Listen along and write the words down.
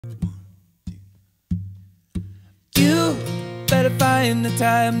You better find the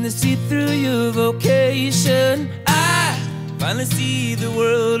time to see through your vocation. I finally see the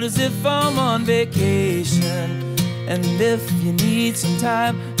world as if I'm on vacation. And if you need some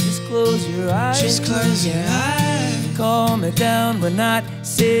time, just close your eyes. Just close your eyes. Calm it down, we're not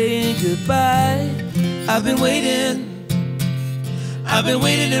saying goodbye. I've been waiting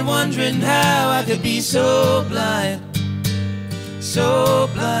and wondering how I could be so blind. So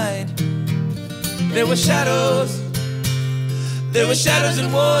blind. There were shadows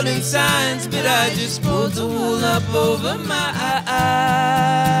and warning signs, but I just pulled the wool up over my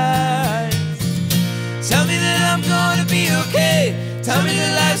eyes. Tell me that I'm gonna be okay. Tell me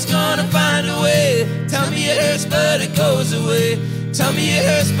that life's gonna find a way. Tell me it hurts but it goes away. Tell me it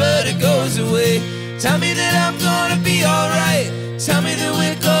hurts but it goes away. Tell me that I'm gonna be alright. Tell me that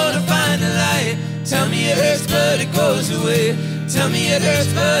we're gonna find a light. Tell me it hurts but it goes away. Tell me it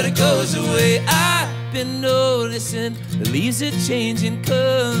hurts but it goes away. I've been noticing the leaves are changing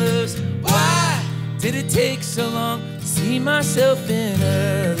colors. Why did it take so long to see myself in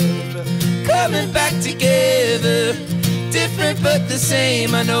others? Coming back together, different but the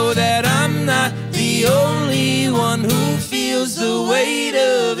same. I know that I'm not the only one who feels the weight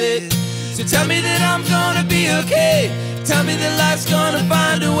of it. So tell me that I'm gonna be okay. Tell me that life's gonna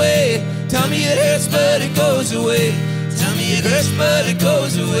find a way. Tell me it hurts but it goes away. Tell me it hurts but it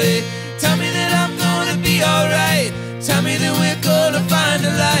goes away. Tell me that I'm gonna be alright. Tell me that we're gonna find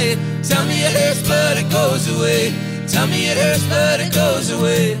a light. Tell me it hurts but it goes away. Tell me it hurts but it goes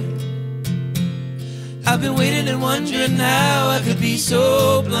away. I've been waiting and wondering how I could be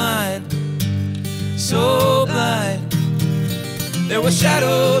so blind. So blind. There were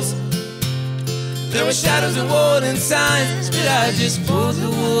shadows and warning signs, but I just pulled the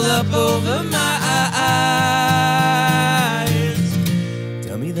wool up over my eyes.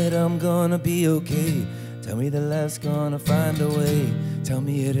 Tell me that I'm gonna be okay. Tell me that life's gonna find a way. Tell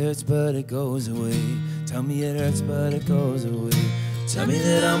me it hurts but it goes away. Tell me it hurts but it goes away. Tell me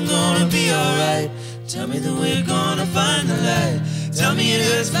that I'm gonna be alright. Tell me that we're gonna find the light. Tell me it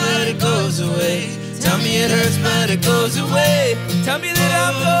hurts but it goes away. Tell me it hurts but it goes away. Tell me that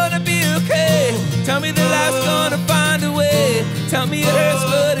I'm gonna be okay. Tell me that life's gonna find a way. Tell me it hurts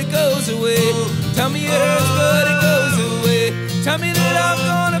but it goes away. Tell me it hurts but it goes away. Tell me that I'm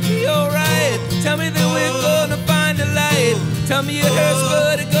gonna be alright. Tell me that we're gonna find a light. Tell me it hurts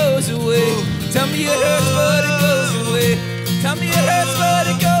but it goes away. Tell me it hurts but it goes away. Tell me it hurts but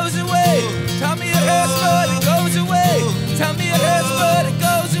it goes away. Tell me it hurts but it goes away. Tell me it hurts but it